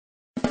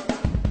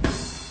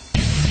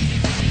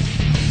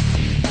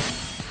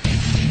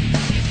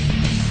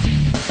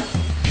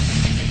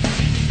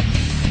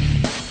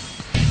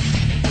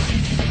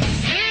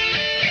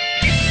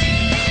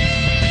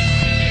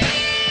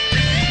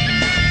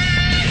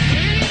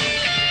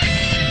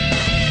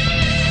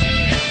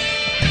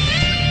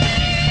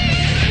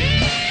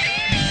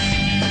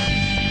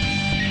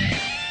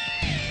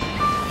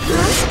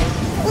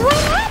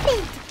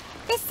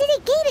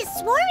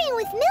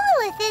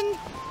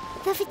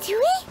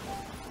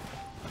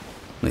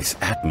This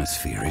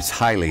atmosphere is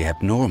highly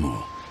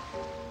abnormal.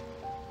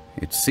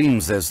 It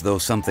seems as though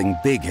something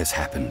big has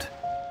happened.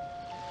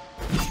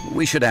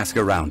 We should ask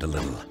around a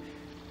little,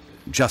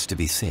 just to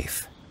be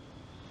safe.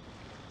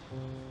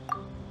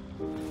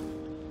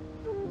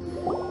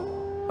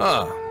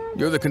 Ah,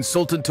 you're the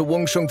consultant to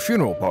Wangsheng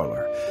Funeral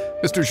Parlor.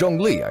 Mr.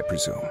 Zhongli, I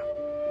presume.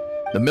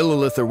 The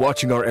Millilith are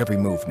watching our every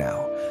move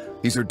now.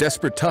 These are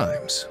desperate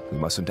times. We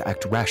mustn't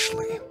act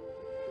rashly.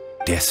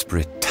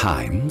 Desperate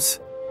times?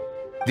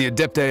 The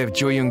Adepti of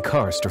Joyun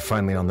Karst are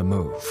finally on the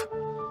move.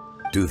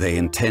 Do they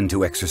intend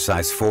to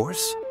exercise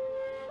force?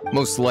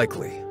 Most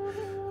likely.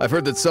 I've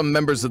heard that some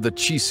members of the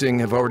Qixing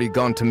have already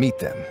gone to meet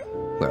them.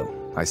 Well,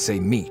 I say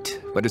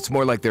meet, but it's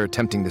more like they're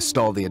attempting to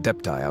stall the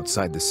Adepti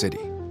outside the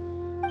city.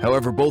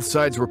 However, both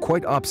sides were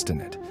quite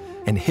obstinate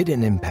and hit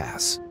an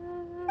impasse.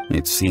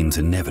 It seems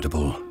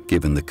inevitable,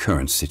 given the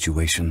current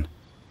situation.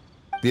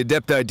 The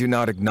Adepti do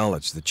not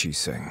acknowledge the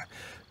Qixing.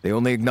 They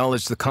only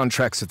acknowledge the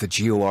contracts of the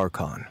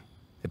Geo-Archon.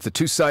 If the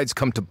two sides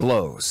come to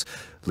blows,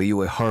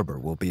 Liyue Harbor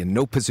will be in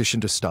no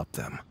position to stop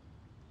them.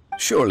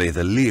 Surely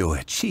the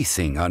Liyue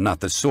Qixing are not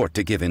the sort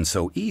to give in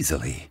so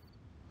easily.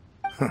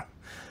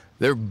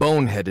 Their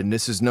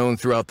boneheadedness is known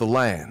throughout the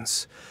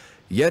lands.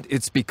 Yet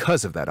it's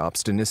because of that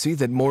obstinacy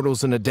that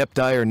mortals and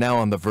Adepti are now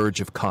on the verge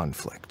of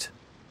conflict.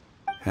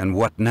 And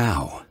what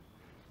now?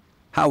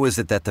 How is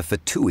it that the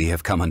Fatui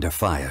have come under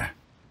fire?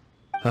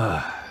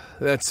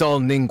 That's all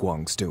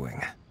Ningguang's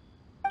doing.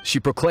 She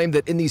proclaimed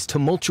that in these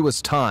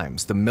tumultuous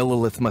times, the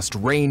Millilith must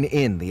rein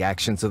in the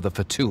actions of the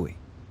Fatui.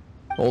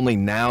 Only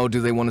now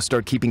do they want to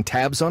start keeping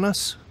tabs on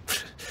us?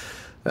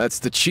 That's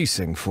the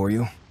Qixing for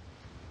you.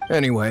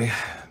 Anyway,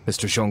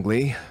 Mr.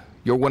 Zhongli,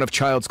 you're one of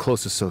Childe's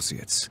close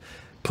associates.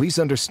 Please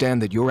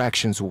understand that your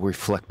actions will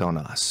reflect on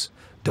us.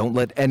 Don't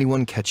let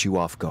anyone catch you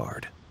off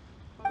guard.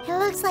 It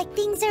looks like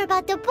things are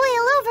about to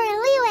boil over in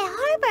Liyue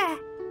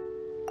Harbor.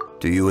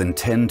 Do you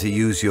intend to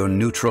use your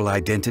neutral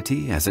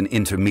identity as an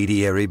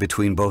intermediary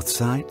between both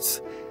sides?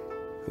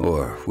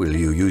 Or will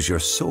you use your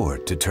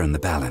sword to turn the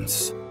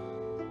balance?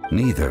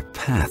 Neither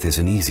path is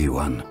an easy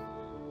one.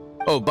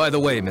 Oh, by the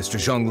way, Mr.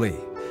 Zhongli,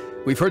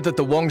 we've heard that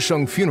the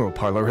Wangsheng Funeral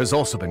Parlor has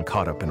also been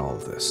caught up in all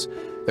of this.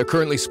 They're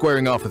currently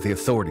squaring off with the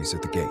authorities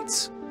at the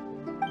gates.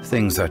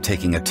 Things are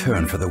taking a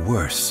turn for the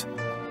worse.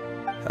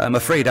 I'm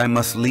afraid I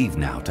must leave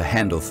now to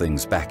handle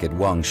things back at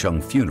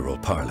Wangsheng Funeral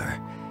Parlor.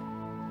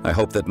 I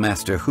hope that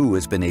Master Hu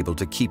has been able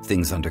to keep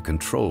things under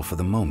control for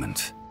the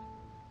moment.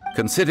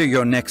 Consider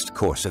your next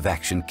course of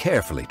action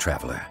carefully,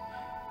 Traveler.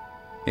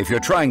 If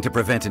you're trying to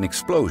prevent an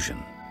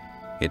explosion,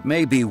 it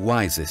may be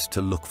wisest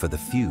to look for the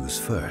fuse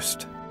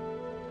first.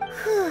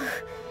 Whew.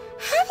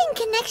 Having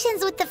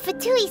connections with the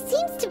Fatui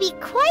seems to be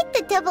quite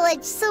the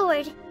double-edged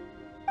sword.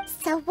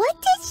 So what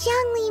does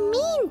Zhongli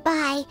mean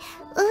by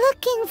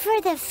looking for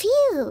the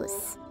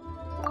fuse?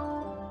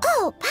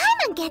 Oh,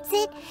 Paimon gets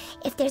it!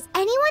 If there's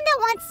anyone that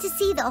wants to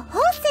see the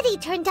whole city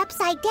turned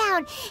upside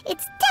down,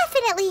 it's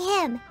definitely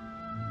him!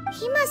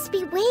 He must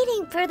be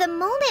waiting for the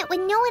moment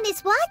when no one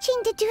is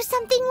watching to do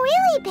something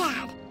really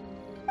bad.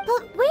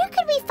 But where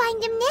could we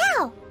find him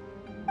now?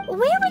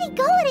 Where would he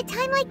go at a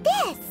time like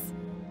this?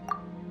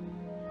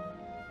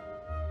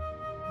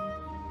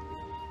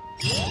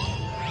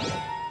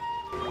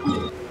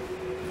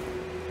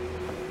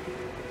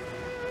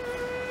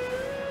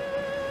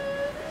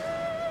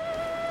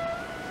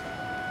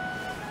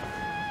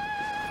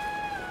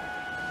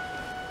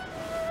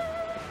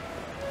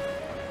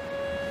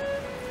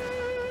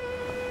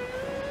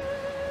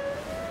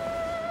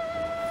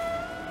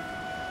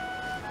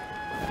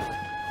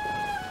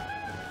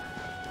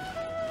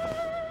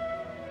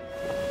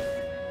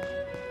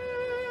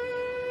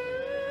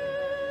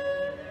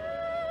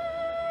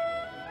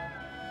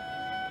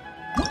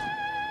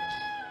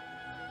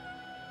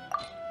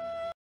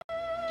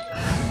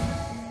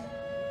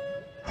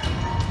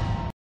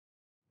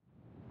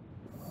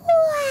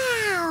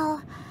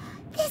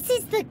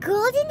 The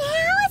Golden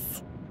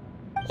House?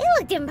 It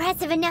looked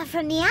impressive enough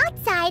from the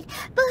outside,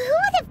 but who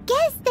would have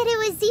guessed that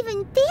it was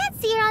even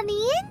fancier on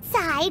the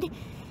inside?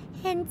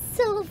 And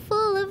so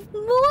full of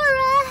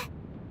Mora.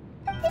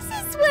 This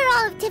is where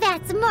all of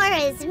Teyvat's Mora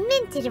is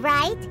minted,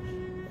 right?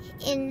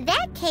 In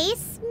that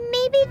case,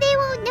 maybe they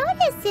won't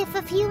notice if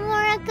a few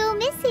Mora go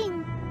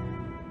missing.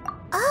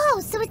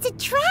 Oh, so it's a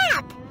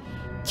trap!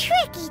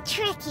 Tricky,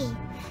 tricky.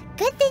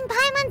 Good thing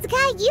Paimon's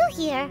got you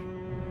here.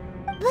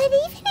 But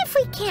even if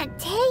we can't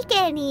take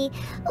any,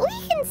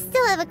 we can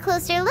still have a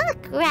closer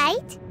look,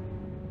 right?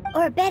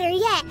 Or better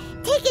yet,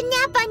 take a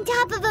nap on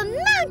top of a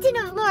mountain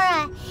of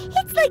Mora!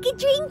 It's like a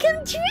dream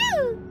come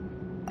true!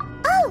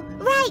 Oh,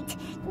 right!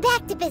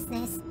 Back to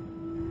business.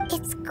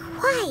 It's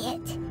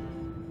quiet.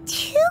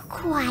 Too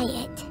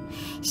quiet.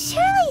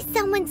 Surely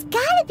someone's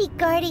gotta be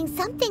guarding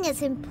something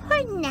as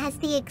important as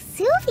the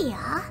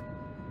Exuvia.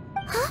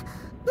 Huh?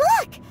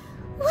 Look!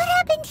 What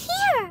happened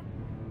here?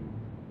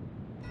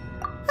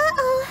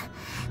 Uh-oh.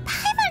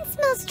 Paimon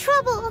smells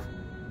trouble.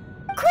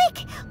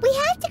 Quick! We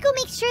have to go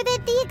make sure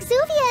that the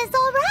Exuvia is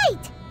all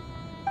right.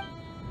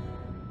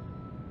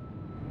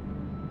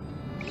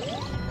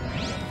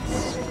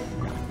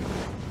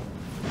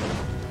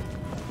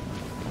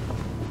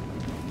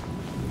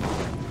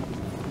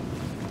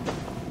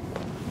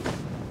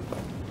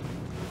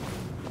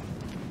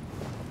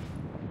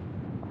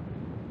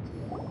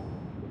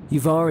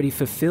 You've already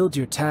fulfilled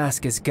your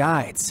task as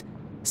guides,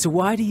 so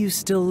why do you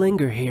still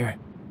linger here?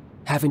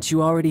 Haven't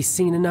you already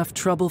seen enough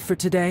trouble for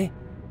today?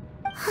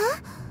 Huh?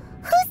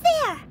 Who's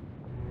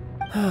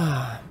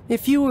there?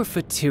 If you were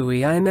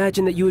Fatui, I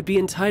imagine that you would be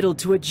entitled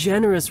to a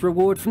generous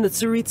reward from the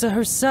Tsaritsa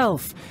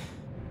herself.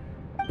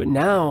 But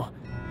now,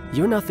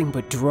 you're nothing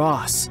but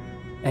dross,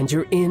 and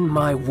you're in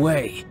my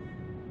way.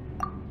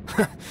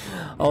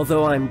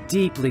 Although I'm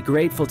deeply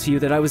grateful to you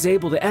that I was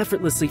able to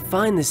effortlessly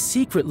find this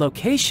secret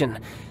location,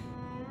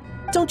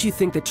 don't you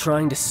think that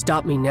trying to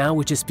stop me now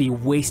would just be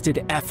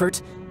wasted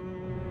effort?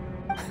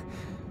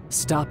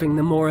 Stopping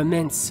the more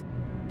immense,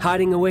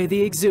 hiding away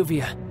the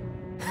Exuvia.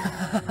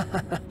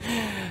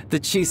 The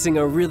Chising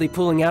are really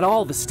pulling out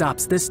all the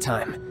stops this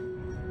time.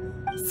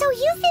 So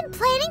you've been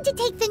planning to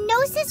take the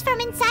Gnosis from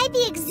inside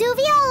the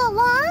Exuvia all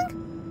along?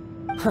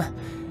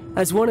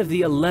 As one of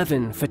the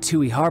 11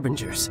 Fatui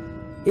Harbingers,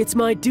 it's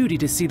my duty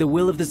to see the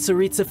will of the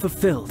Tsaritsa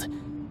fulfilled.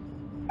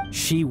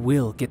 She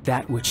will get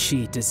that which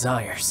she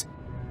desires.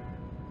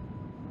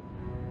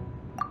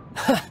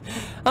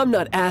 I'm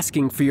not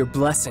asking for your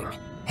blessing,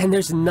 and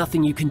there's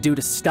nothing you can do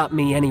to stop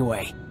me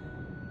anyway.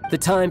 The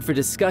time for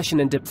discussion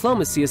and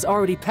diplomacy has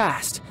already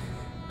passed.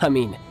 I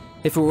mean,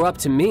 if it were up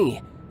to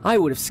me, I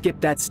would have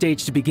skipped that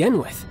stage to begin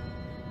with.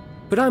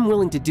 But I'm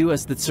willing to do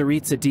as the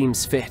Tsaritsa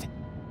deems fit.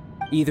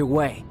 Either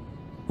way,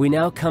 we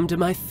now come to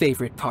my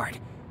favorite part.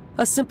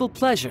 A simple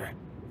pleasure,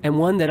 and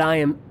one that I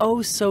am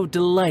oh so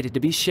delighted to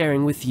be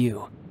sharing with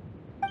you.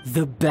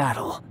 The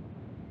battle.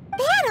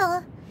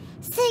 Battle?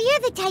 So you're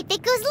the type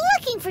that goes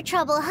looking for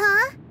trouble,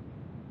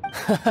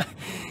 huh?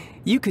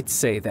 You could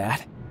say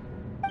that.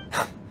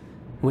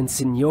 When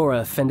Signora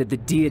offended the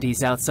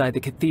deities outside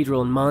the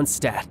cathedral in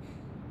Mondstadt,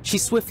 she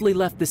swiftly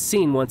left the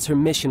scene once her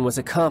mission was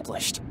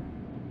accomplished.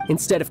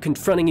 Instead of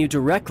confronting you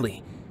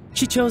directly,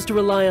 she chose to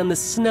rely on the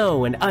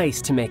snow and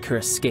ice to make her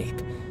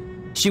escape.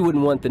 She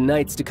wouldn't want the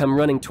knights to come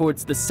running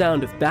towards the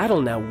sound of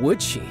battle now,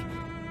 would she?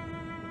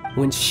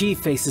 When she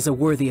faces a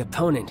worthy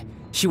opponent,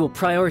 she will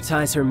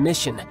prioritize her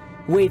mission,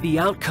 weigh the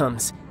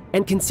outcomes,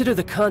 and consider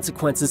the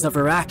consequences of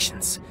her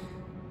actions.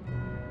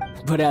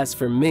 But as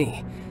for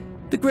me,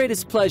 the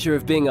greatest pleasure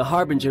of being a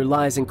Harbinger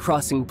lies in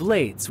crossing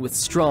blades with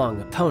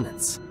strong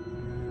opponents.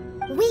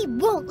 We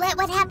won't let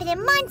what happened in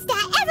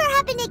Mondstadt ever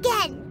happen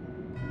again!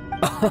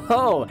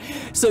 Oh,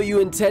 so you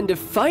intend to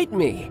fight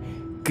me?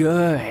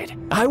 Good.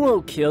 I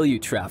won't kill you,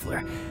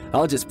 Traveler.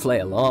 I'll just play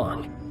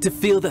along, to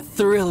feel the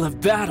thrill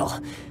of battle.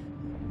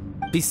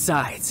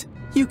 Besides,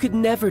 you could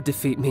never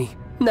defeat me,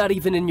 not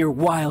even in your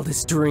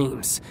wildest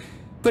dreams.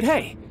 But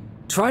hey,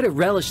 try to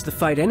relish the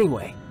fight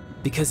anyway,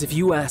 because if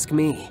you ask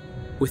me,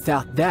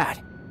 without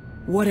that,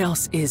 what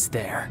else is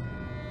there?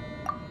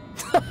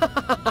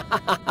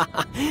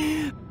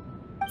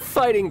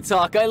 Fighting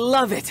talk, I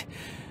love it!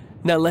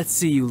 Now let's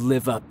see you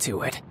live up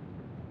to it.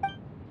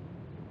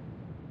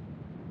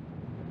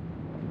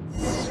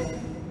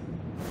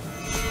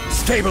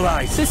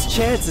 Stabilize! This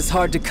chance is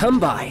hard to come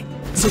by,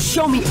 so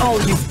show me all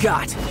you've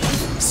got.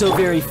 So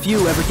very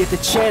few ever get the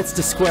chance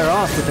to square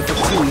off with the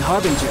Fatui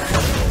Harbinger.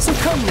 So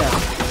come now,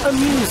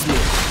 amuse me,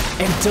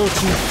 and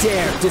don't you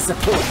dare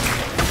disappoint.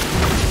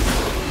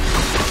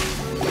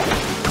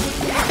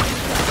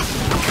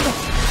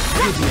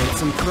 You've made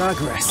some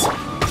progress.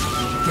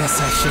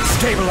 Guess I should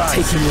stabilize.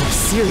 Take you more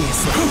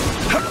seriously.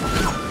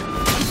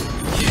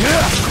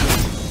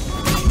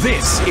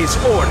 This is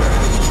order.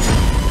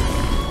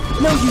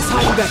 No use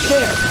hiding back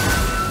there.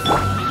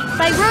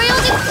 By royal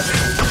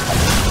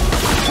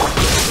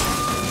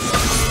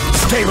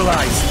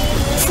stabilize.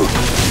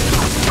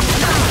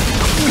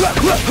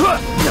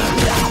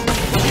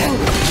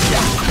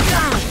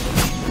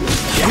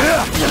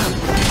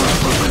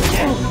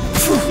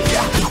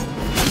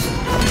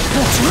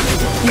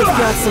 You've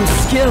got some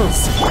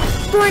skills.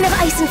 Born of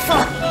ice and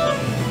frost.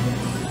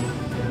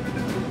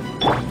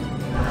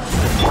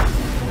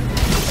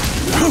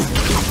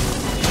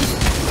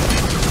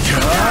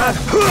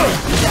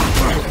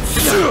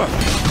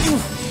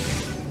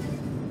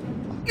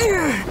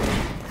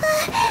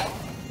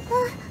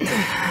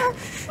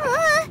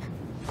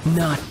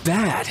 Not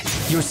bad.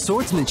 Your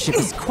swordsmanship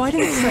is quite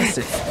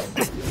impressive.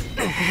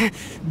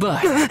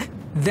 But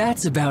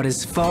that's about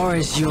as far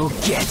as you'll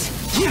get.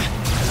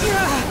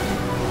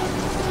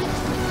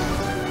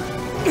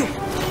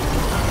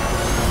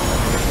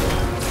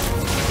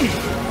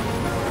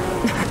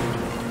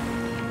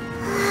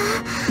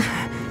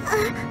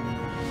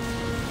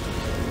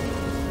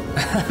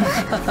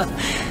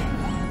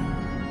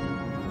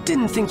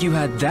 Didn't think you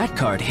had that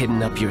card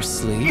hidden up your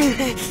sleeve.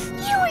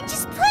 You were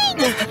just playing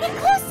it to get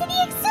close to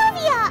the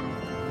Exuvia!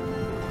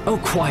 Oh,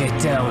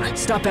 quiet down.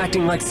 Stop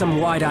acting like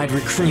some wide-eyed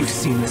recruit. You've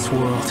seen this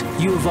world.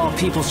 You of all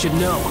people should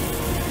know.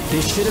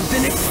 This should have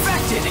been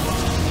expected!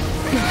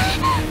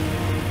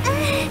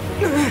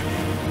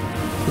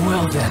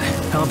 Well then,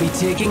 I'll be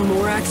taking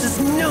Morax's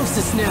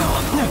Gnosis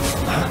now!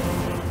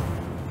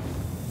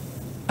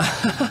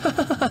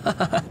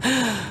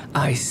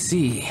 I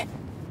see.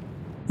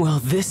 Well,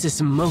 this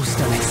is most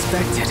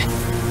unexpected.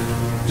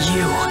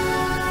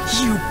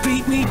 You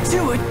beat me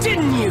to it,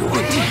 didn't you?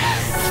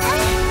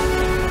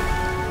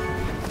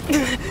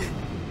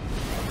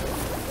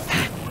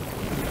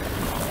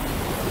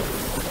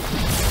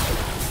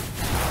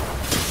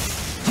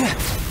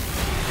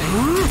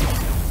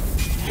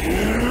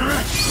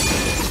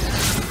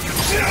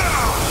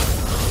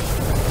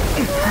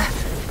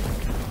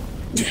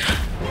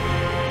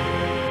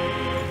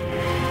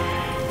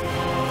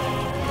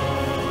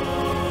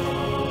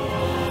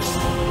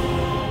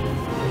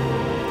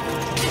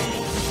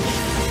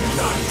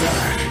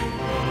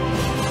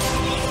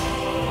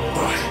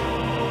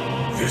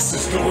 This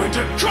is going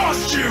to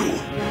cost you!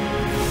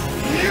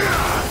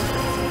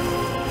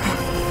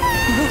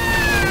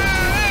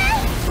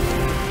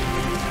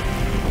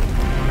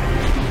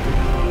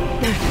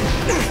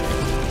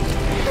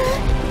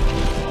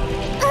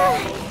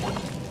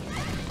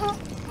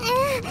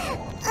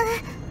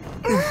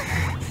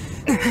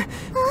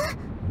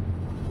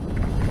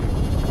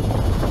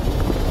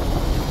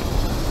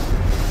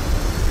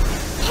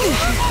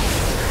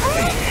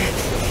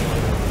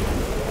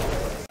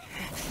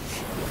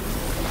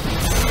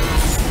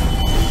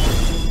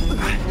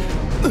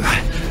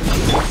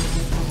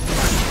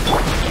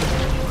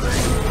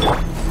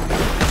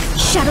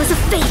 Shadows of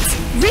fate,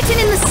 written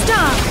in the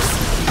stars.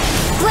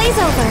 Blaze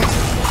over.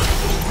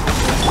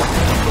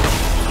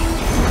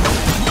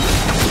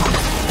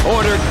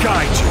 Order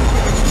guide you.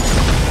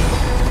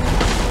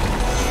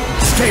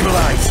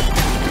 Stabilize.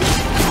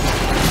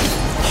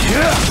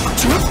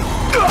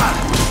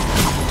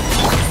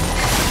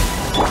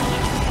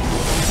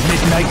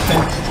 Midnight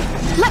then.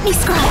 Let me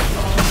scry.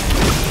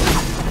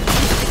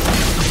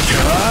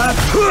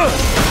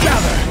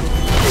 Gather.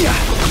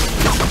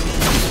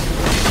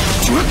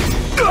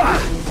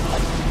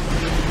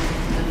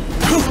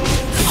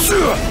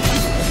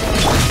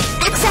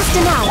 Access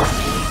denied.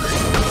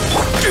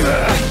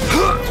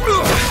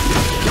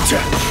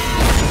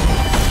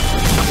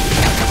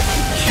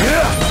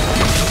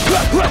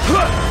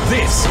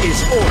 This is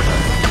order.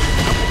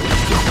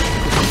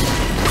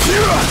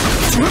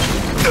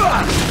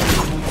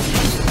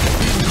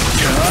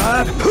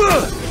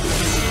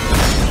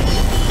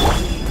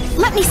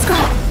 Let me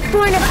scry.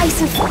 Born of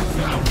ice and fire.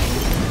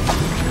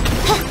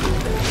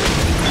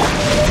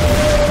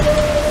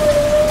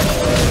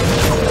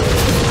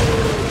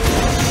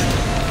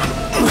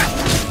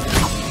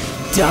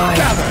 Die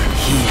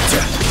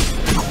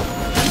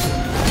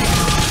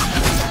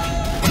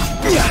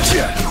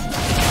here.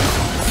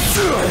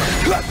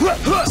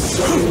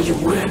 So you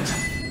win.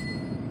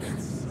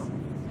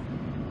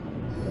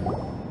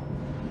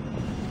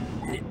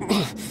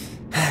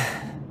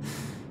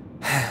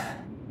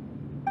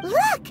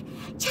 Look!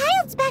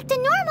 Childe's back to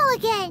normal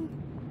again!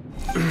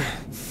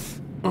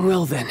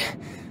 Well then,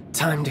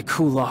 time to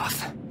cool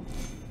off.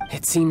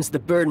 It seems the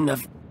burden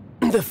of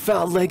the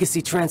foul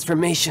legacy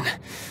transformation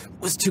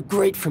was too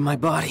great for my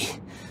body.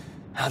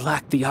 I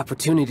lacked the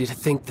opportunity to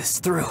think this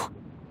through.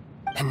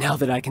 And now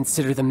that I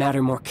consider the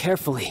matter more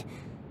carefully,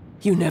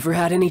 you never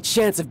had any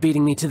chance of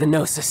beating me to the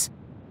Gnosis.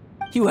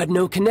 You had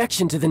no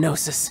connection to the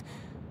Gnosis,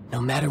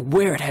 no matter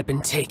where it had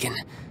been taken.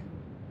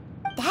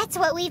 That's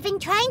what we've been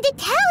trying to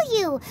tell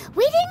you!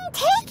 We didn't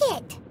take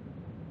it!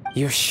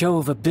 Your show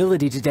of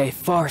ability today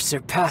far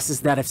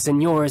surpasses that of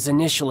Signora's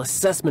initial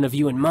assessment of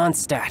you in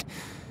Mondstadt.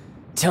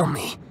 Tell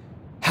me,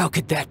 how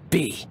could that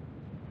be?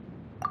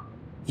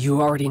 You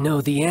already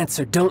know the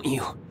answer, don't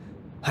you?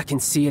 I can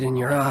see it in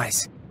your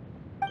eyes.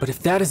 But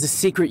if that is a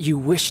secret you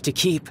wish to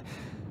keep,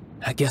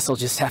 I guess I'll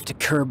just have to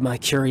curb my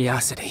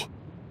curiosity.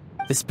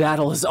 This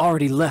battle has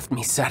already left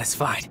me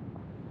satisfied.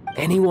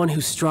 Anyone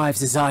who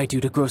strives as I do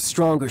to grow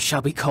stronger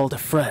shall be called a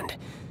friend,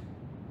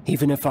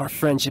 even if our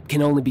friendship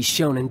can only be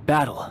shown in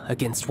battle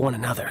against one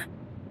another.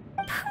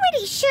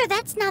 Pretty sure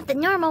that's not the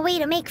normal way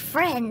to make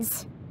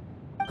friends.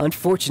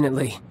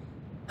 Unfortunately,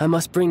 I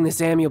must bring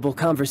this amiable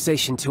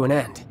conversation to an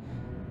end.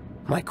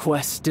 My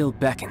quest still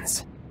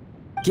beckons.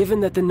 Given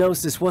that the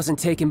Gnosis wasn't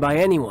taken by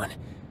anyone,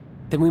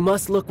 then we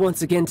must look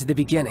once again to the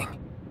beginning.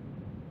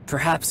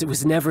 Perhaps it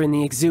was never in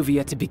the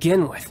Exuvia to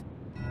begin with.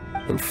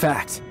 In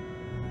fact,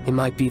 it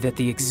might be that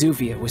the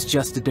Exuvia was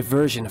just a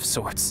diversion of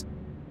sorts.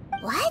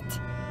 What?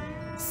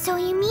 So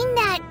you mean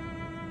that...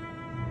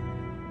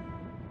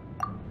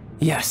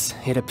 Yes,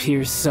 it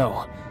appears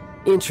so.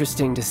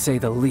 Interesting to say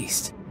the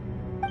least.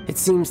 It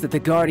seems that the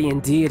guardian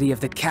deity of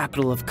the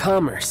capital of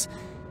commerce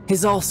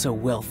is also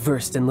well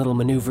versed in little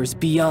maneuvers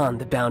beyond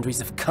the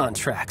boundaries of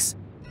contracts.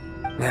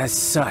 As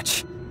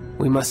such,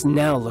 we must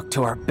now look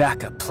to our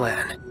backup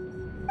plan.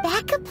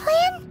 Backup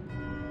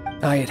plan?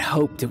 I had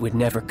hoped it would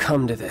never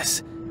come to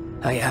this.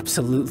 I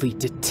absolutely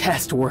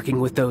detest working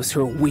with those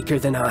who are weaker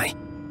than I.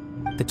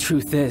 The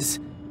truth is,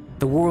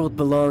 the world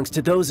belongs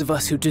to those of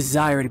us who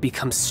desire to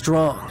become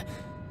strong.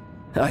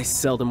 I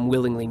seldom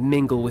willingly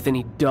mingle with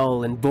any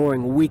dull and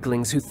boring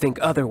weaklings who think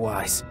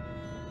otherwise.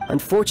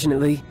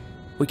 Unfortunately,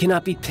 we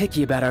cannot be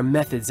picky about our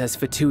methods as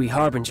Fatui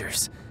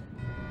Harbingers.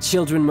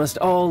 Children must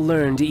all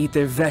learn to eat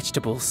their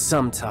vegetables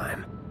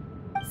sometime.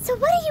 So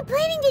what are you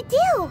planning to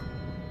do?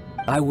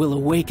 I will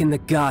awaken the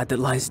god that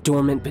lies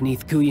dormant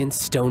beneath Guyon's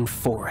stone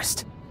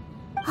forest.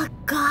 A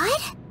god?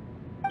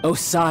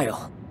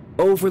 Osial,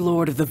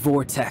 overlord of the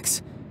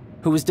Vortex,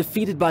 who was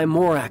defeated by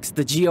Morax,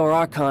 the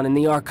Geo-Archon in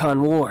the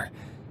Archon War,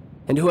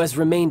 and who has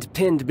remained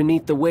pinned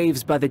beneath the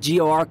waves by the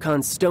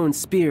Geo-Archon's stone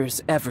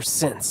spears ever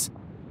since.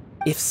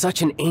 If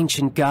such an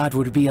ancient god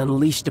were to be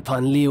unleashed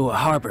upon Liyue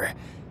Harbor,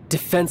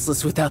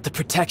 defenseless without the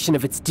protection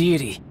of its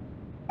deity,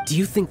 do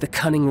you think the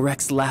cunning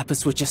Rex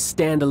Lapis would just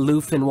stand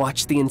aloof and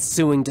watch the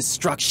ensuing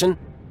destruction?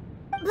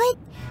 But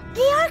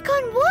the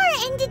Archon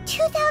War ended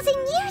 2,000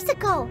 years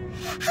ago.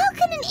 How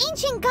can an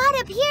ancient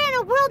god appear in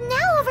a world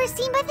now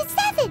overseen by the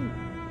Seven?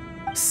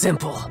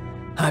 Simple.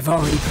 I've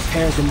already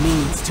prepared the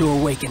means to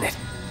awaken it.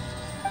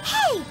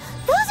 Hey,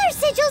 those are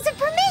sigils of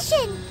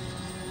permission!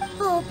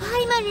 Oh,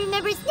 Paimon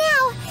remembers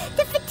now.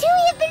 The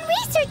Fatui have been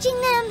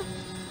researching them.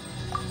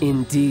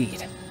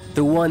 Indeed.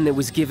 The one that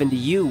was given to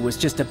you was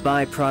just a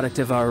byproduct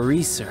of our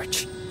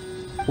research.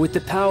 With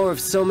the power of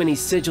so many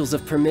sigils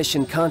of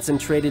permission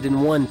concentrated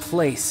in one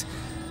place,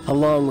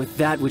 along with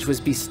that which was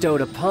bestowed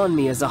upon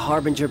me as a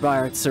harbinger by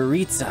our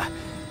Tsaritsa,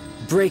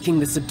 breaking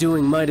the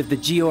subduing might of the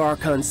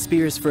Geo-Archon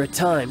spears for a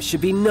time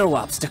should be no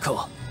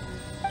obstacle.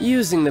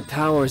 Using the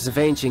powers of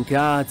ancient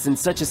gods in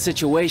such a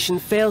situation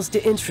fails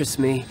to interest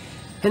me,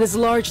 and is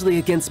largely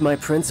against my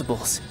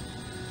principles.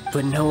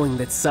 But knowing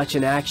that such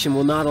an action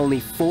will not only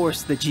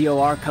force the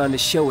Geo-Archon to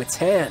show its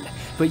hand,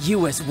 but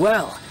you as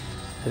well,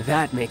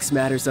 that makes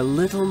matters a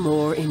little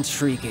more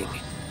intriguing.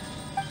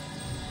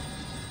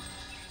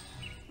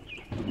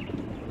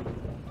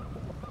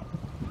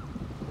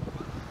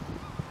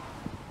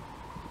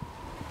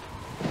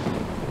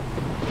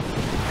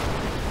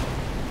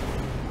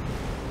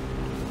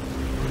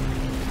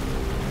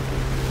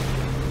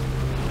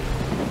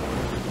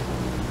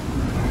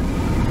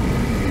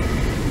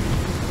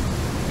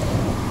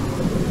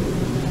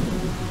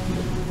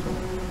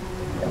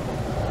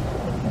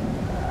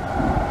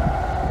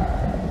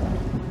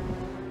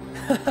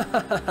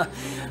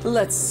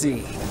 Let's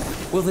see.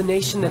 Will the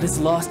nation that has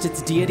lost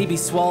its deity be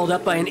swallowed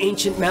up by an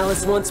ancient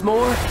malice once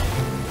more?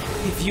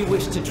 If you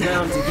wish to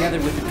drown together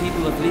with the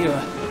people of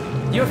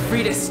Liyue, you're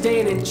free to stay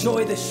and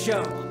enjoy the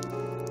show.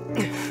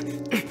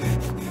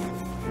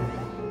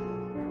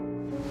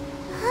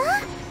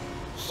 Huh?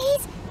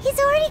 He's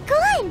already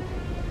gone.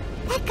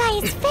 That guy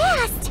is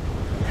fast.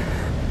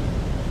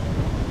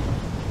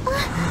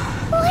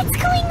 What's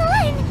going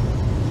on?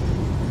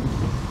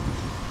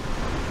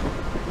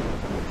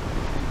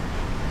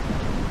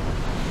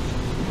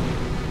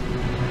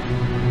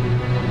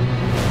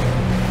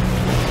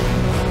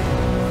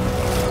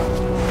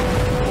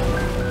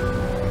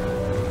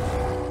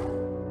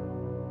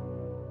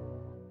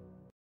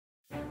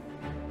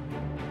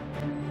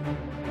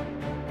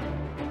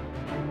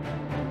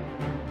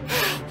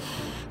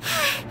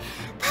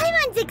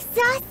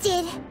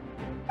 Exhausted.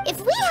 If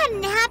we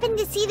hadn't happened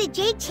to see the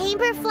Jade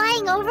Chamber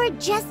flying over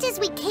just as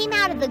we came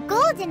out of the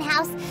Golden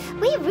House,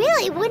 we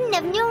really wouldn't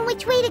have known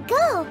which way to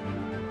go.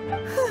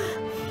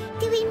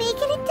 Did we make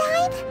it in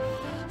time?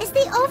 Is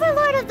the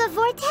Overlord of the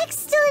Vortex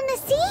still in the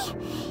sea?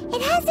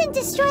 It hasn't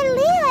destroyed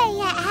Liyue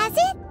yet, has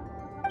it?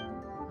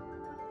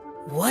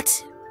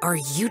 What are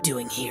you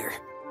doing here?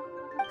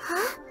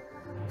 Huh?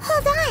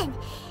 Hold on.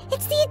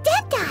 It's the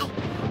Adepti.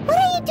 What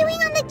are you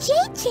doing on the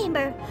Jade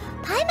Chamber?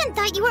 Paimon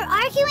thought you were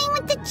arguing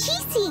with the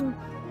Qixing.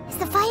 Is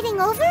the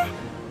fighting over?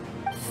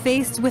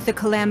 Faced with a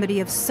calamity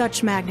of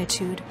such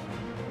magnitude,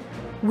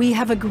 we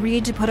have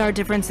agreed to put our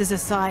differences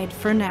aside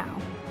for now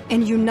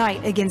and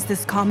unite against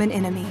this common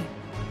enemy.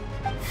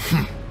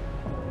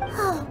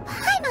 Oh,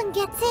 Paimon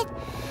gets it.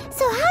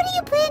 So how do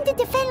you plan to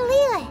defend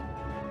Liyue?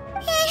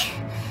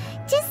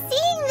 Just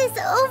seeing this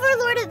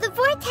Overlord of the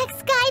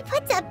Vortex guy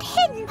puts a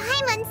pit in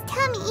Paimon's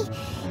tummy,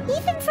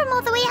 even from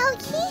all the way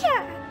out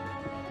here.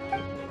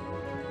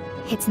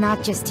 It's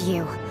not just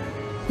you.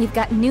 We've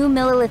got new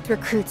Millilith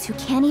recruits who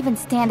can't even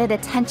stand at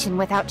attention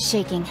without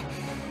shaking.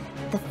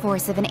 The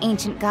force of an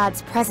ancient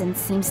god's presence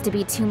seems to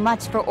be too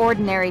much for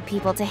ordinary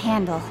people to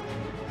handle.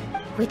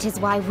 Which is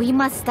why we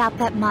must stop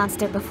that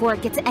monster before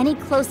it gets any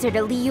closer to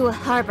Liyue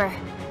Harbor.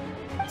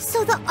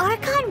 So the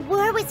Archon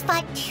War was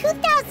fought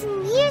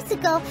 2,000 years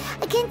ago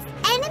against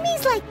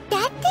enemies like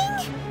that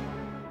thing?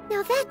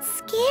 Now that's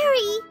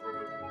scary.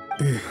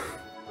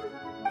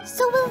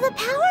 So will the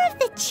power of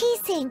the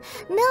Qixing,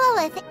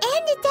 Millilith,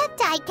 and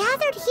Adepti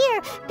gathered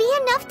here be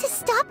enough to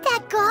stop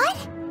that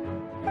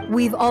god?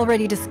 We've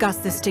already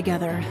discussed this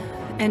together,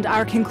 and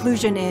our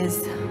conclusion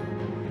is...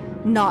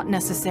 not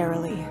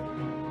necessarily.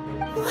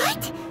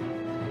 What?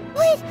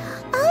 But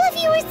all of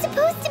you were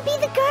supposed to be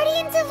the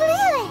guardians of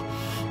Liyue.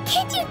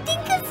 Can't you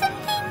think of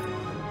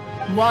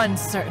something? One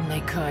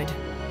certainly could.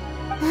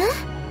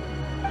 Huh?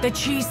 The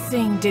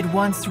Qixing did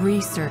once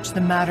research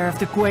the matter of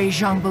the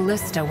Guizhong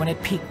Ballista when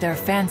it piqued their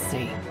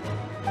fancy.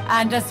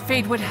 And as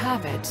fate would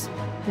have it,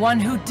 one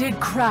who did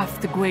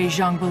craft the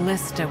Guizhong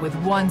Ballista with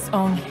one's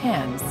own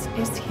hands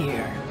is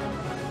here.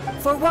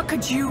 For what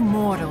could you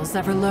mortals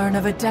ever learn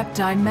of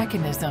Adepti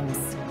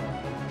mechanisms?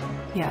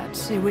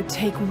 Yet, it would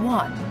take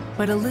one,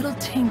 but a little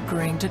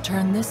tinkering to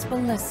turn this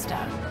ballista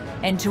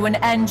into an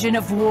engine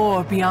of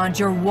war beyond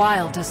your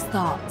wildest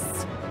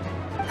thoughts.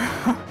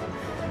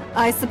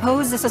 I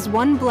suppose this is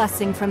one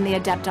blessing from the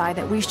Adepti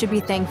that we should be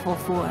thankful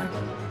for.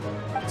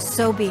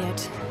 So be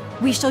it.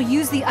 We shall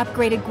use the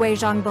upgraded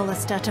Guizhong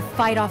Ballista to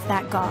fight off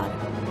that god.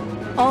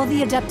 All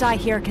the Adepti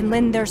here can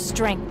lend their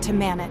strength to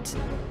man it.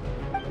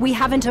 We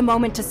haven't a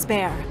moment to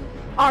spare.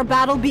 Our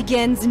battle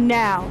begins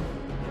now.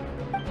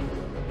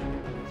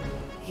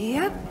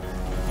 Yep.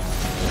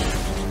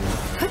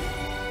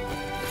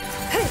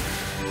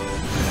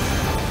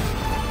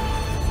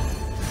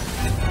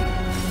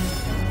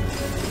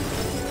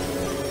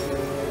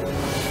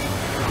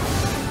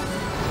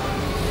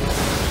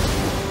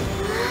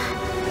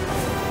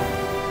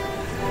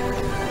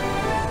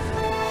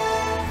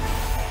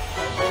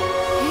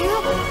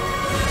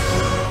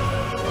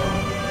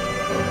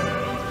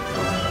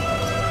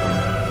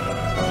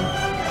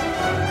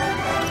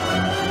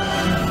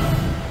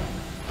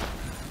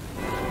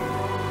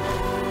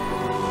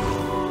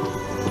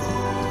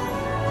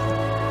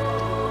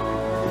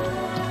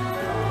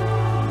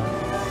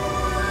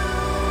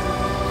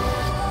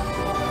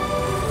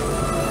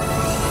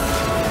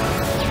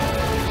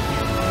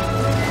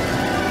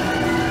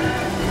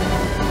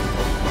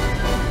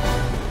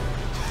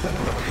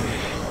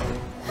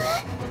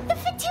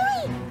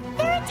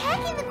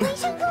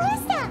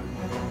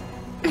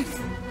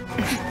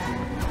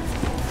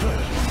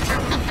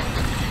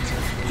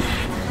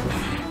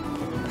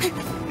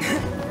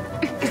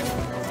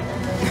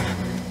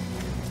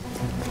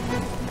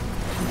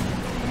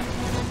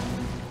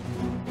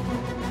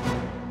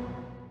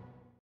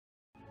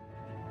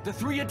 The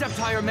three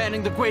Adepti are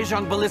manning the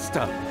Guizhong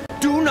Ballista.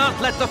 Do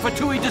not let the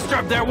Fatui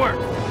disturb their work!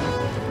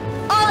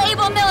 All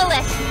able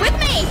Millilith, with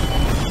me!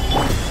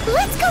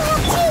 Let's go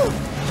help too!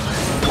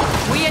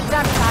 We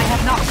Adepti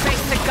have not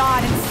faced a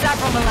god in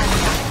several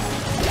millennia.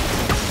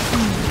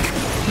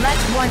 Let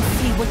one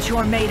see what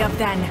you're made of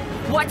then.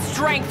 What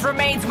strength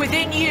remains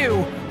within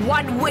you,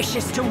 one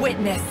wishes to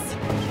witness.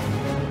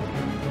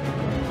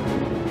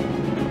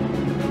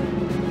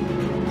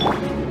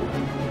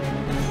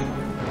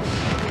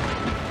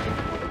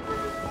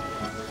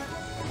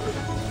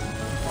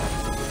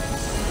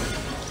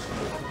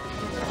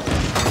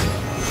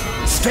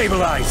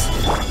 Stabilize!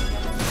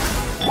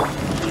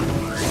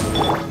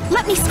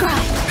 Let me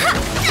scry!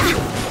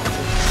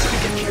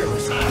 Get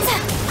careless,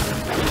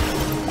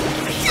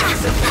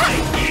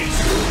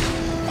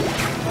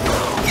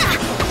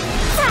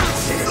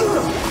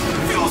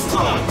 Feels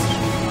hot!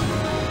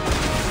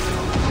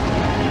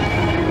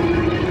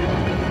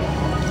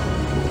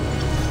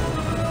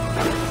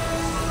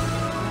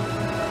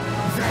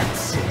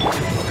 That's it.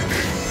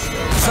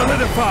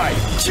 Solidify!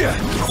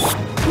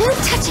 No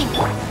touching!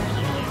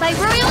 By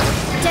Royal,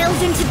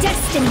 delved into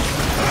destiny.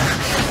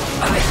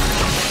 I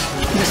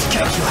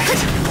miscalculated.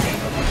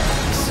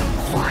 So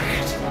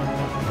quiet.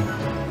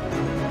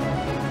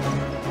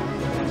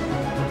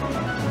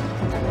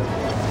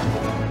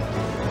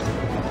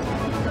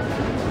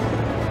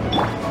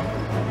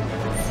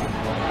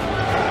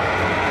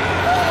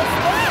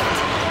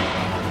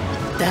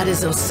 That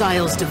is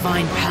Osial's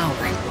divine power.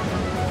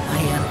 I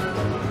am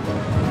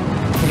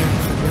very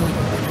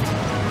familiar with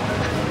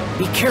it.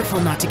 Be careful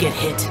not to get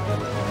hit.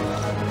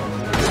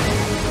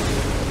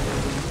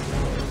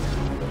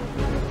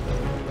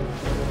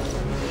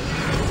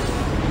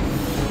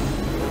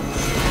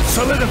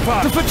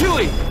 Solidify! The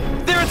Fatui!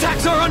 Their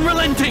attacks are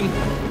unrelenting!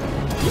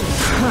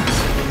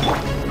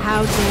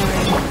 How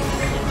daring.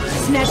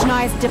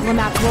 Snezhnai's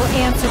diplomats will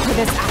answer to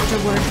this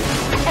afterward.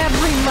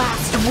 Every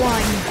last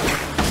one.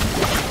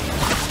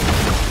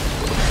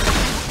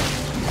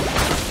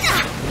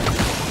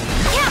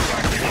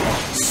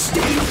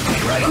 Stay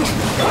right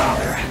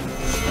there.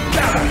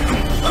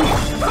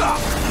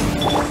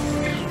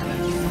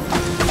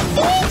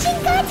 The ancient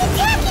god's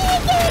attacking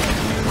again!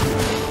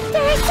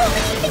 There are so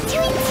many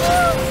between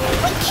two!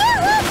 We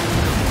can't look!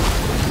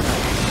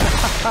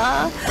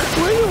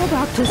 Were you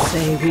about to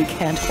say we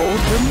can't hold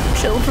them,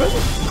 children?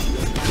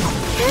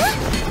 Huh?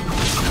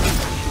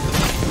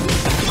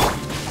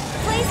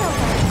 Blaze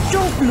over.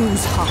 Don't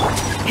lose heart.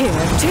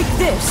 Here, take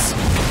this.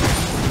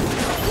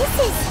 This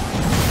is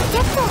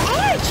Depthal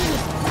energy!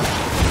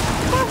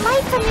 That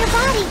light from your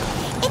body,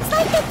 it's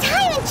like the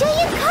time in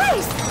Julian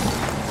Cars!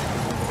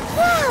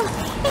 Wow!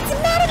 It's a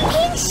mad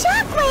pink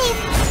shockwave!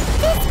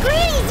 This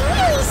granny's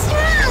really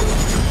strong!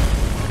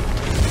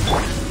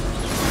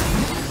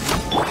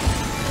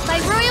 By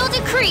royal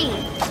decree!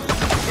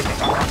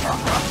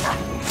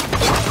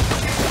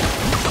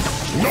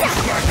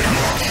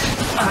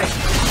 I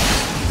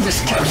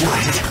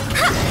miscalculated.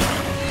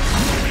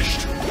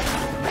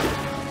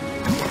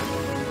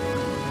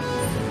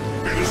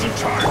 It isn't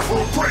time for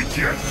a break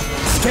yet.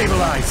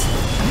 Stabilize.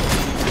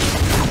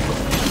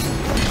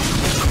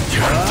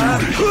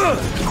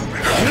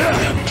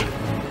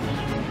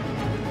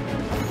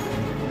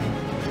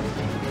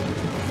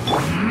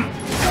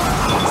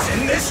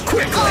 Send this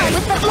quickly. Oh,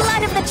 with the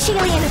blood of the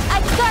Chilean, I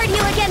guard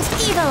you against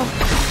evil!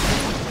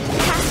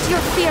 Cast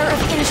your fear of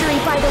injury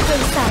by the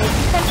wayside,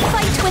 and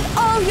fight with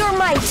all your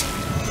might!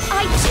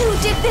 I too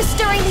did this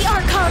during the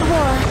Archon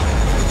War!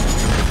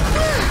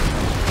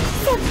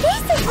 So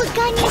this is what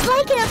Ganya's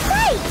like in a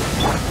fight!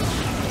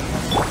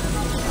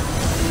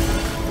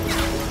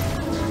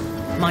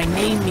 My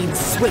name means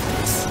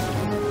swiftness.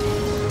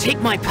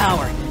 Take my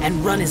power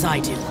and run as I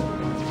do.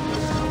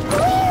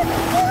 We're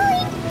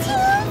going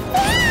too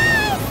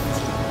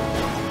fast!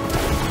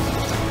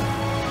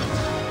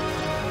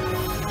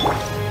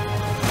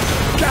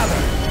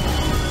 Gather!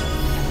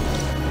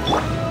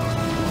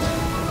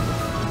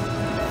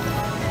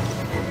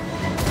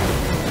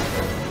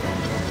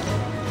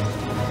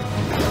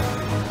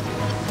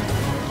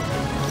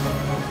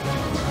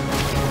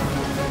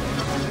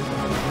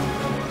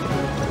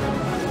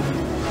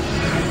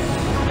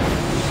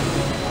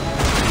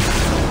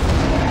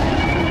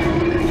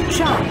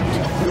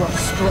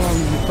 Strong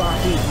in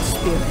body and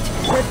spirit,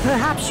 but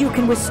perhaps you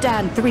can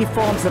withstand 3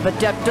 forms of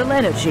adeptal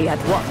energy at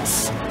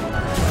once.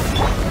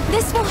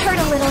 This will hurt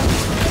a little.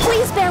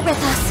 Please bear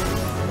with us.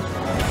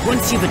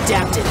 Once you've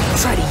adapted,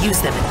 try to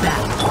use them in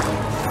battle.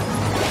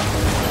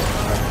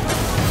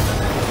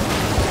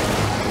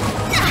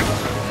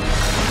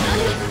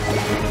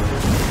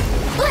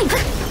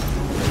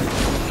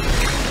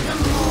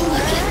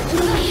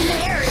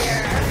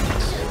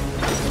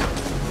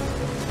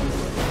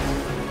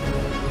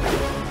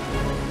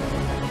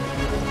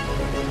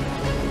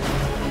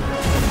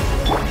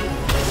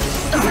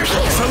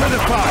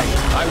 Solidify!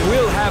 I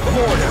will have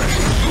order!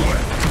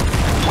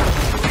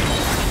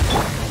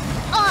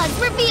 Oz,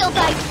 reveal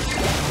by...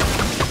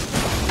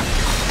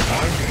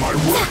 My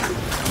work.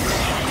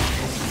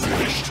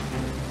 Finished.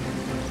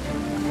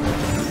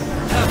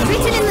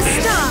 Written in the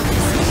stars!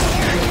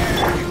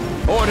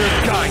 Order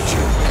guide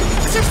you!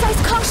 Exercise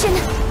caution!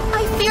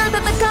 I fear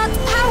that the god's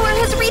power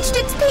has reached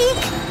its peak!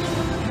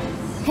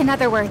 In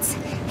other words,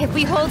 if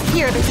we hold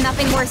here, there's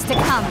nothing worse to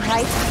come,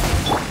 right?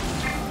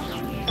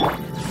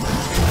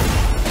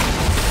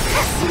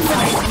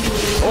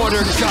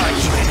 Order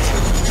guide you!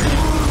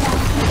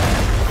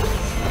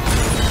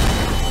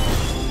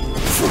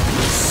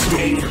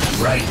 Stay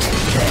right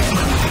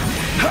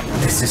there.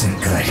 This isn't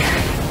good.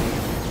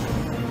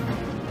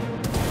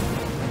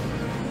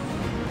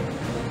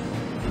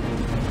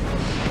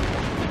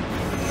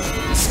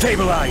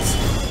 Stabilize!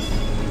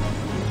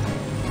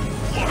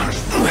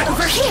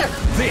 Over here!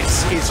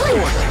 This is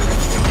order!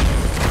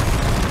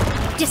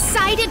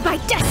 Decided by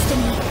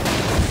destiny!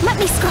 Let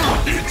me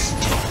scribe!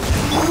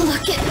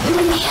 Look at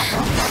me!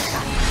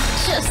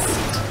 Just...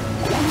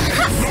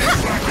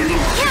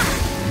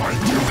 My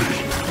duty.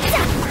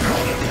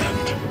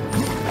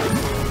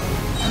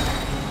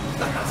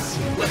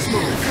 Let's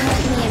move.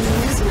 Let me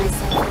amuse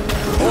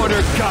myself.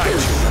 Order guide you!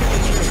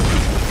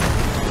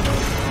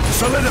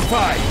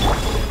 Solidify!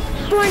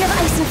 Born of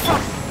ice and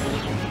frost.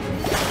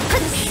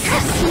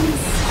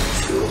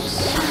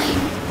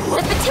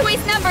 The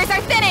Fatui's numbers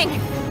are thinning!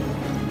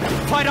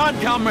 Fight on,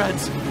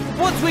 comrades!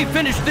 Once we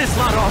finish this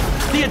lot off,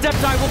 the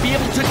Adepti will be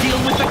able to deal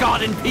with the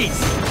god in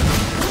peace!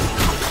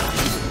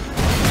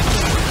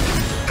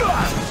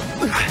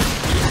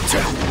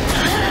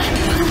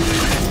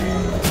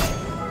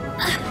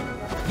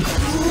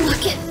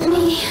 Look at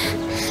me.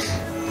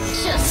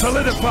 Just...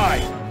 Solidify!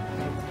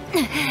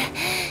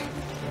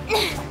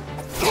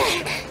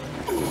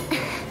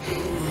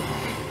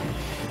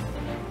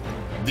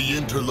 The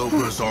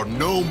interlopers are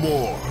no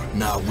more.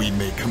 Now we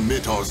may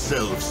commit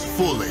ourselves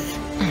fully.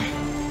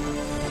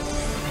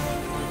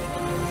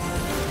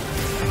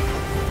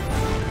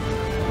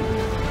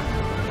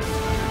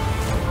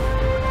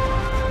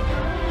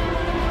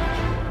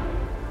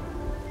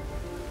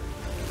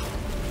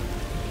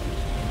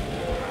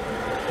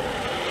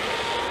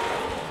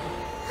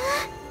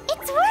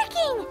 It's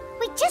working!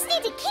 We just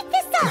need to keep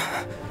this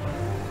up!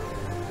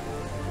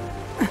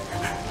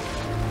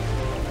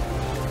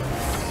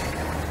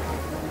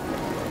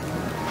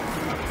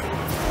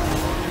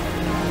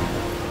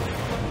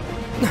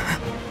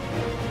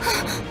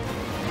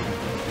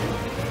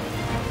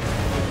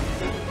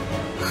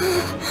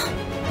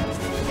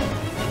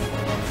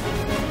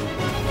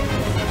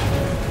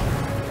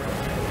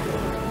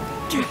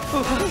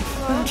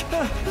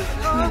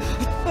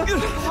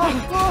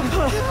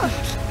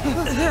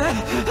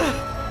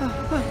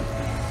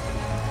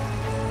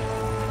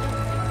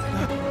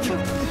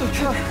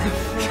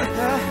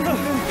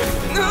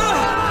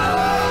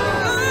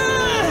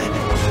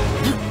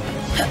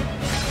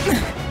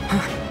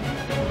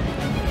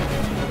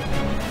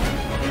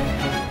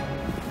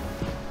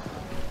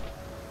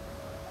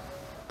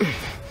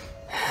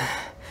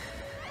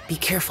 Be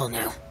careful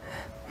now.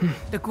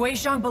 The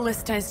Guizhong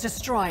Ballista is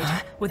destroyed.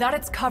 Without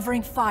its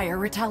covering fire,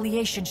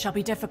 retaliation shall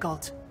be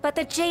difficult. But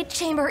the Jade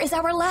Chamber is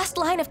our last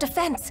line of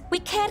defense. We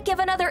can't give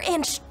another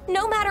inch,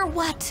 no matter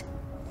what.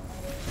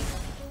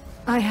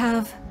 I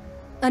have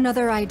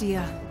another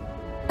idea.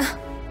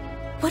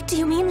 What do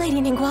you mean,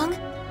 Lady Ningguang?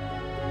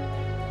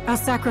 I'll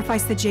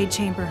sacrifice the Jade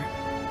Chamber.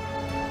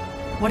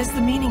 What is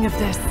the meaning of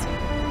this?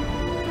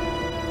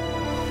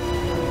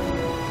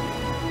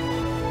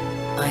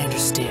 I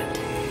understand.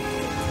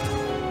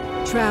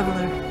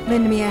 Traveler,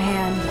 lend me a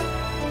hand.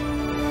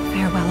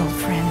 Farewell, old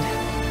friend.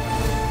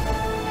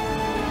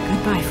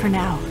 Goodbye for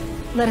now.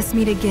 Let us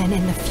meet again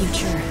in the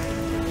future.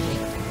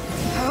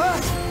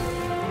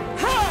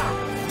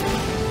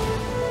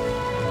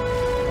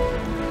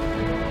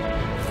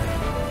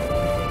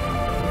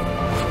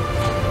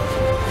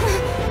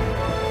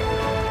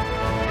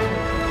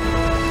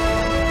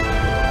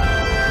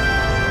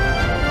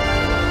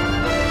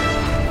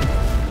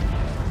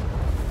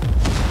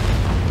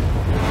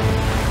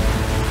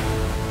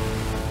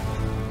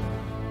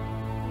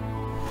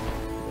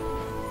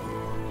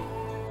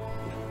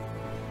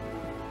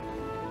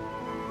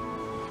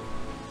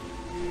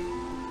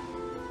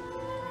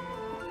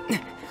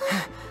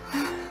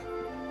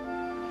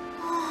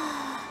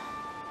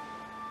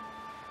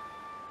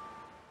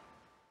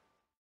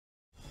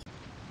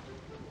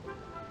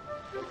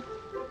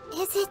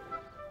 Is it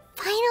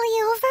finally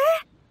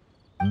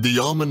over? The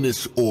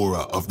ominous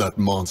aura of that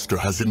monster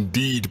has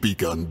indeed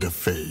begun to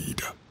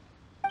fade.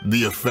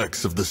 The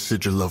effects of the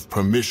Sigil of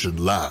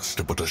Permission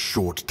last but a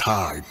short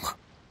time.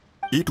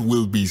 It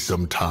will be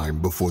some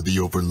time before the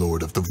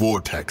Overlord of the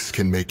Vortex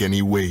can make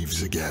any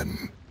waves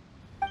again.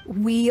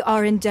 We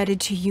are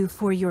indebted to you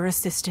for your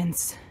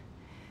assistance.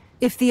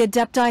 If the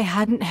Adepti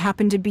hadn't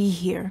happened to be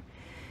here,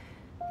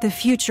 the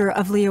future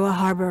of Liyue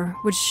Harbor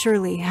would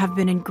surely have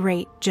been in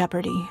great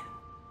jeopardy.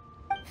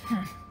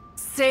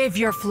 Save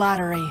your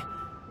flattery.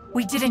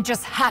 We didn't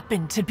just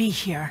happen to be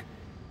here.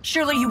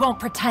 Surely you won't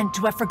pretend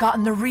to have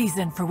forgotten the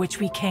reason for which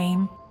we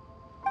came.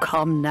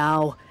 Come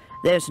now.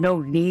 There's no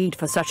need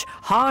for such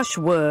harsh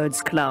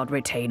words, Cloud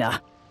Retainer.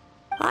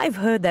 I've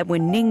heard that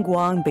when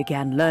Ningguang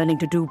began learning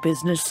to do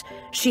business,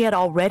 she had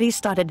already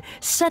started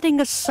setting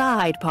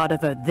aside part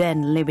of her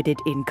then limited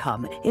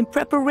income in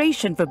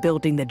preparation for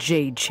building the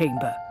Jade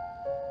Chamber.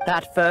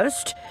 At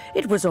first,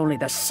 it was only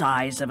the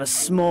size of a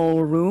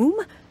small room,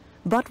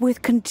 but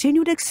with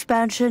continued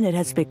expansion, it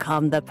has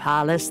become the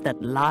palace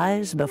that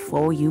lies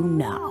before you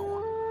now.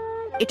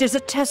 It is a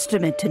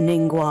testament to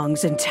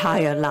Ningguang's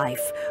entire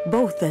life,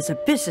 both as a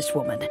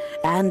businesswoman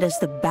and as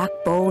the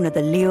backbone of the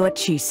Liyue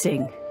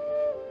Qixing.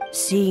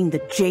 Seeing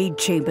the Jade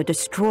Chamber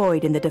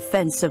destroyed in the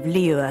defense of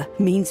Liyue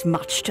means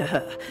much to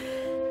her.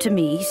 To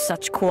me,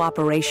 such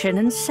cooperation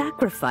and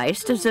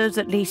sacrifice deserves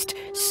at least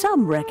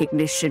some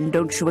recognition,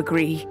 don't you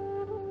agree?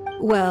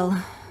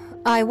 Well,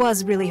 I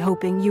was really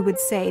hoping you would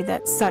say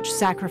that such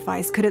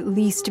sacrifice could at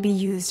least be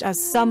used as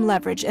some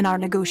leverage in our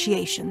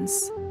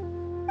negotiations.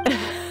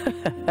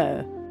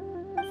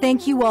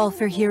 Thank you all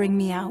for hearing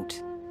me out.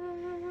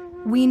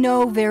 We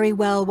know very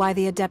well why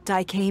the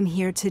Adepti came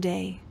here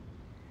today.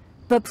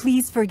 But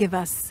please forgive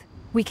us.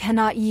 We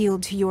cannot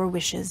yield to your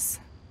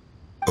wishes.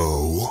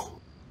 Oh?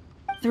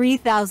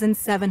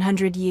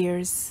 3,700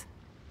 years.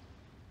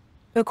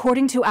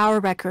 According to our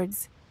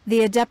records,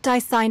 the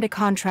Adepti signed a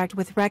contract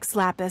with Rex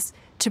Lapis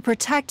to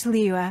protect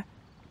Liyue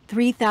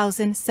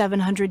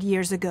 3,700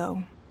 years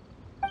ago.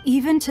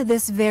 Even to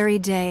this very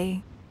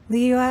day,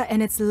 Liyue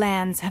and its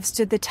lands have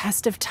stood the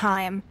test of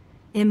time,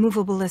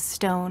 immovable as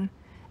stone,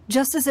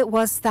 just as it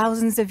was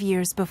thousands of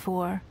years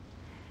before.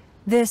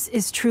 This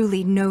is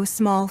truly no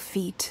small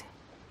feat.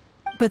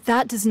 But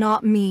that does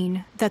not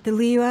mean that the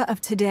Liyue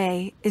of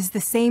today is the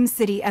same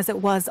city as it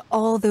was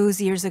all those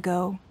years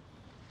ago.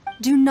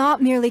 Do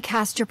not merely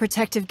cast your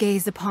protective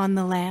gaze upon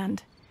the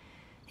land.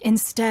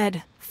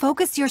 Instead,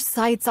 focus your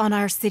sights on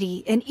our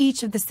city and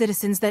each of the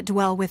citizens that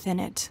dwell within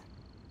it.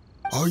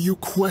 Are you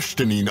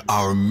questioning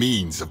our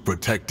means of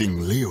protecting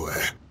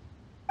Liyue?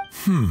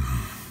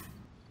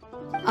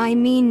 I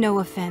mean no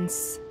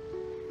offense.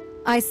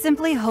 I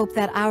simply hope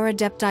that our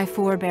Adepti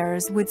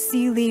forebears would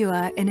see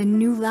Liyue in a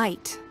new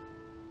light.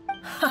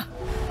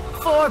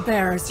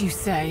 Forebears, you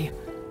say?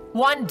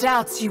 One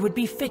doubts you would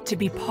be fit to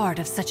be part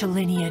of such a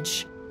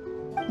lineage.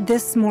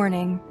 This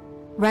morning,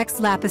 Rex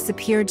Lapis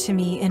appeared to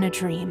me in a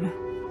dream.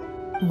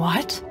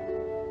 What?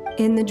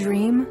 In the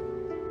dream,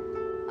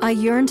 I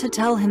yearned to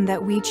tell him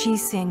that we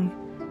Qixing,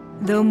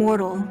 though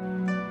mortal,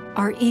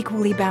 are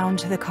equally bound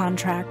to the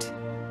contract.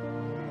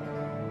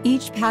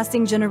 Each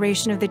passing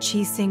generation of the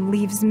Qixing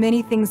leaves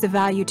many things of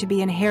value to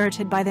be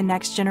inherited by the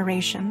next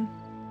generation.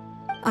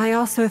 I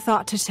also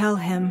thought to tell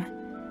him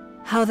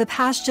how the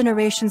past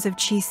generations of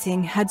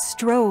Qixing had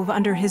strove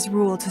under his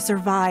rule to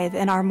survive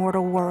in our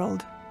mortal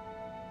world,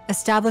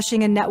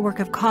 establishing a network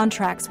of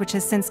contracts which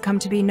has since come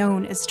to be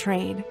known as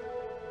trade.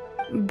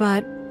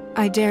 But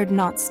I dared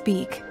not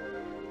speak.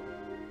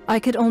 I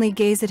could only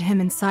gaze at him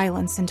in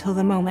silence until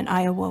the moment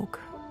I awoke.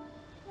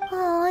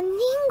 Oh,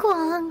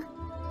 Ningguang.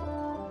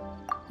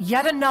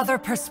 Yet another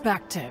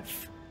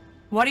perspective.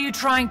 What are you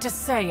trying to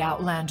say,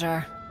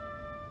 Outlander?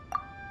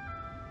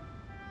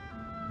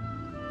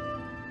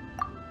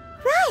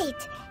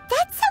 Right!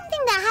 That's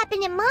something that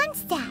happened in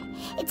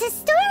Mondstadt. It's a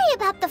story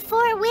about the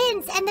Four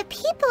Winds and the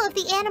people of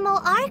the Animal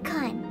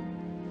Archon.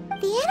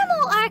 The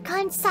Animal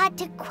Archon sought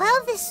to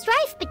quell the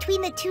strife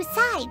between the two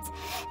sides,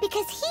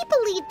 because he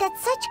believed that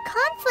such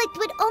conflict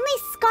would only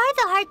scar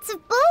the hearts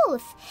of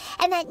both,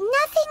 and that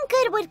nothing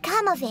good would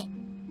come of it.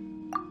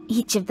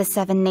 Each of the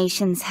 7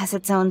 nations has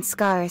its own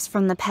scars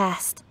from the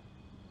past.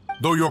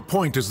 Though your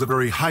point is the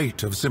very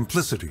height of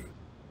simplicity.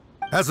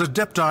 As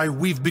Adepti,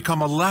 we've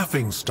become a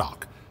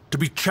laughingstock, to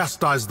be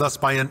chastised thus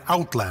by an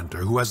outlander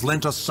who has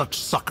lent us such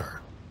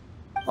succor.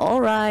 All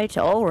right,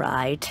 all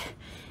right.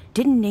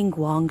 Didn't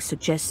Ningguang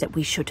suggest that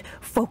we should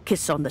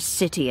focus on the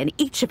city and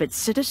each of its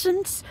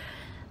citizens?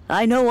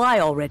 I know I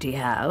already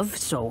have,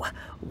 so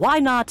why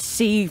not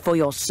see for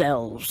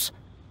yourselves?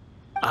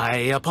 I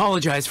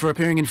apologize for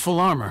appearing in full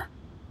armor.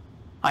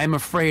 I am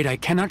afraid I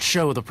cannot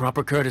show the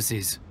proper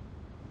courtesies.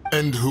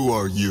 And who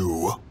are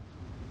you?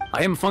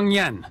 I am Feng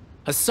Yan,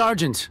 a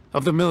sergeant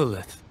of the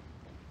Millelith.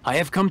 I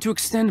have come to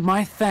extend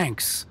my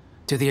thanks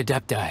to the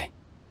Adepti.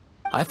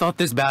 I thought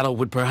this battle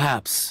would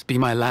perhaps be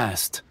my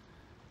last.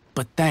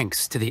 But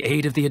thanks to the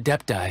aid of the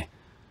Adepti,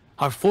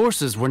 our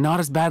forces were not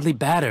as badly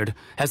battered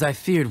as I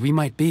feared we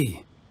might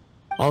be.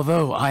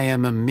 Although I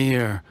am a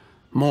mere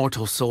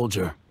mortal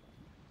soldier,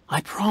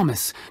 I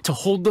promise to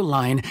hold the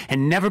line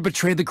and never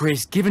betray the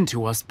grace given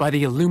to us by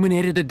the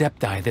illuminated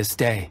Adepti this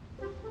day.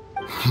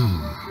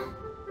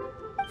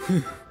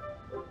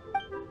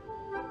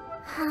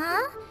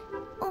 Huh?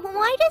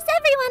 Why does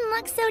everyone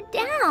look so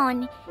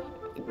down?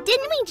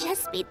 Didn't we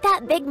just beat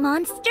that big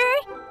monster?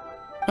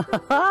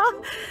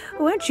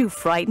 Weren't you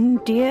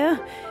frightened, dear?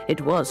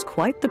 It was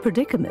quite the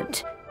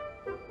predicament.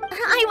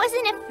 I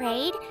wasn't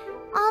afraid.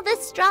 All the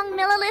strong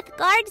Millelith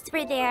guards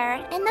were there,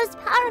 and those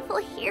powerful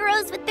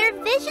heroes with their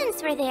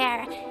visions were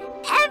there.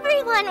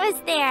 Everyone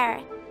was there.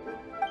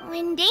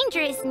 When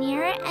danger is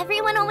near,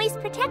 everyone always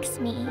protects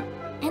me.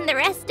 And the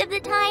rest of the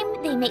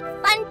time, they make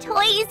fun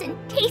toys and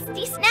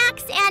tasty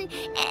snacks and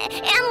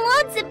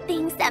loads of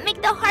things that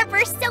make the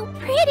harbor so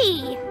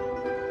pretty.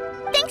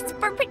 Thanks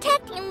for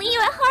protecting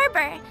Liyue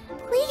Harbor.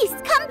 Please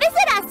come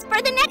visit us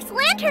for the next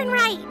Lantern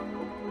Rite.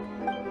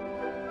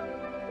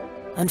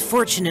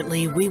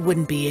 Unfortunately, we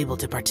wouldn't be able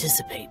to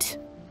participate.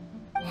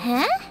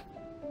 Huh?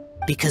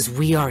 Because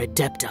we are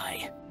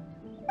Adepti.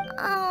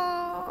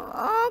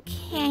 Oh,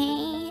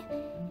 okay.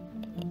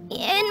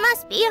 It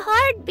must be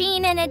hard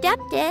being an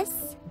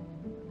Adeptus.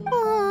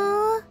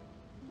 Aww.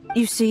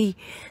 You see,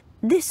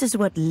 this is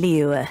what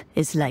Liyue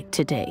is like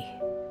today.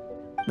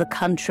 The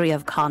country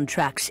of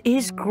contracts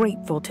is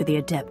grateful to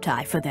the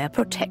Adepti for their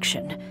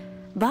protection,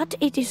 but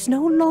it is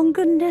no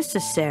longer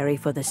necessary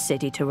for the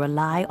city to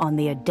rely on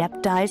the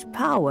Adepti's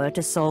power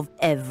to solve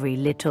every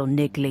little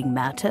niggling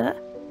matter.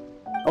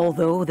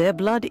 Although their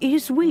blood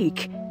is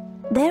weak,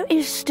 there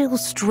is still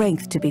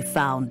strength to be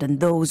found in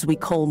those we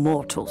call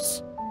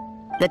mortals.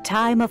 The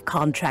time of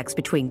contracts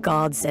between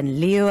gods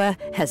and Liyue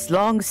has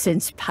long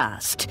since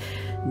passed.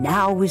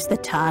 Now is the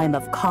time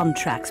of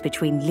contracts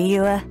between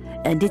Liyue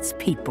and its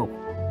people.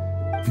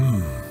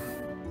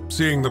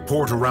 Seeing the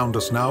port around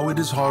us now, it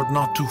is hard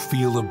not to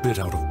feel a bit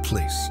out of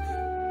place.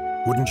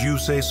 Wouldn't you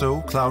say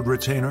so, Cloud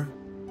Retainer?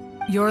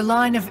 Your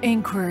line of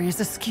inquiry is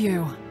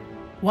askew.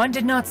 One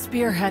did not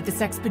spearhead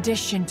this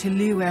expedition to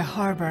Liyue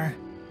Harbor.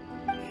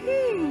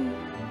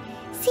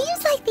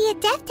 Seems like the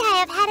Adepti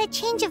have had a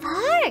change of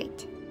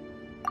heart.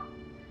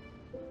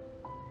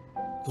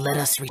 Let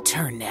us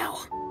return now.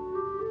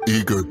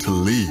 Eager to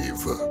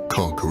leave,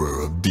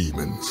 Conqueror of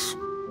Demons.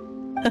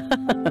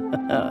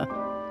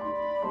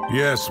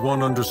 Yes,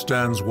 one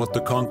understands what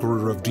the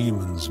Conqueror of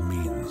Demons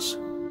means.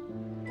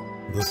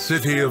 The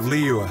city of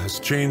Liyue has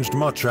changed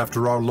much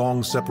after our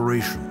long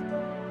separation.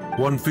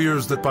 One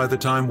fears that by the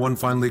time one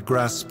finally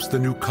grasps the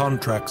new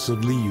contracts of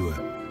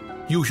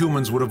Liyue, you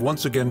humans would have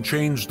once again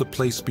changed the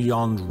place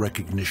beyond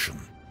recognition.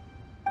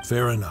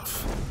 Fair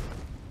enough.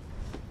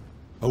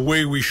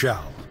 Away we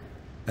shall,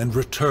 and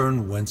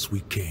return whence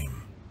we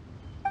came.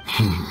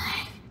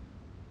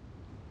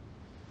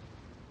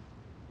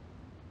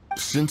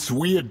 Since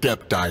we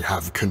Adepti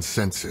have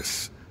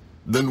consensus,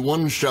 then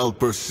one shall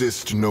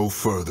persist no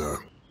further.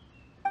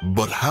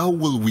 But how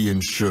will we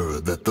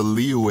ensure that the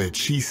Liyue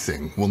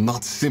Qixing will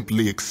not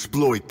simply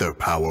exploit their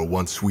power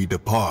once we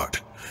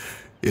depart?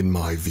 In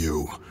my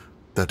view,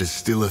 that is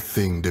still a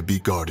thing to be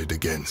guarded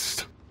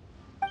against.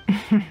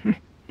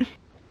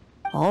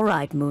 All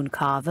right,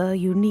 Mooncarver,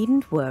 you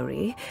needn't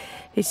worry.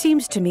 It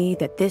seems to me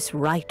that this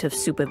right of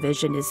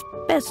supervision is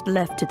best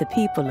left to the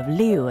people of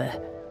Liyue.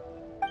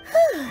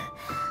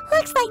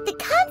 Looks like the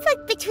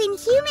conflict between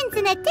humans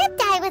and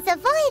Adepti was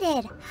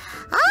avoided.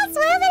 All's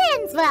well that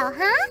ends well,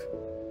 huh?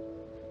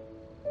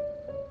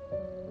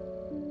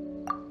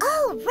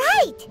 Oh,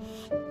 right!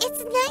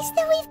 It's nice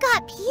that we've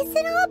got peace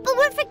and all, but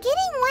we're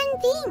forgetting one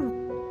thing.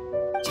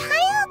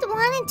 Childe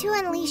wanted to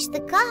unleash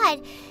the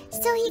god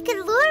so he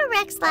could lure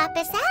Rex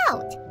Lapis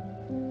out.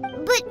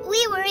 But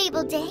we were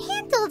able to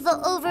handle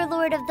the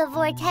Overlord of the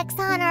Vortex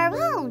on our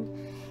own,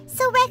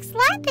 so Rex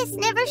Lapis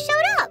never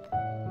showed up.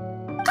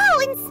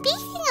 Oh, and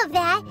speaking of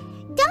that,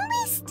 don't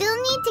we still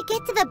need to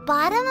get to the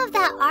bottom of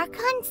that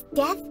Archon's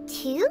death,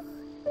 too?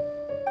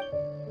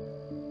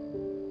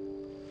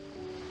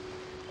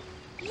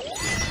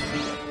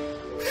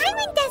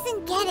 Paimon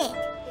doesn't get it.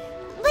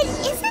 But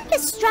isn't the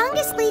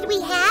strongest lead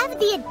we have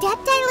the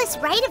Adepti-less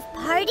rite of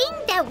parting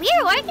that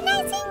we're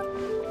organizing?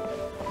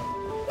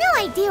 No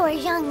idea where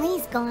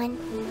Zhongli's gone.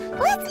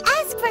 Let's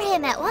ask for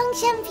him at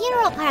Wangshen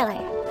Funeral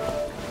Parlor.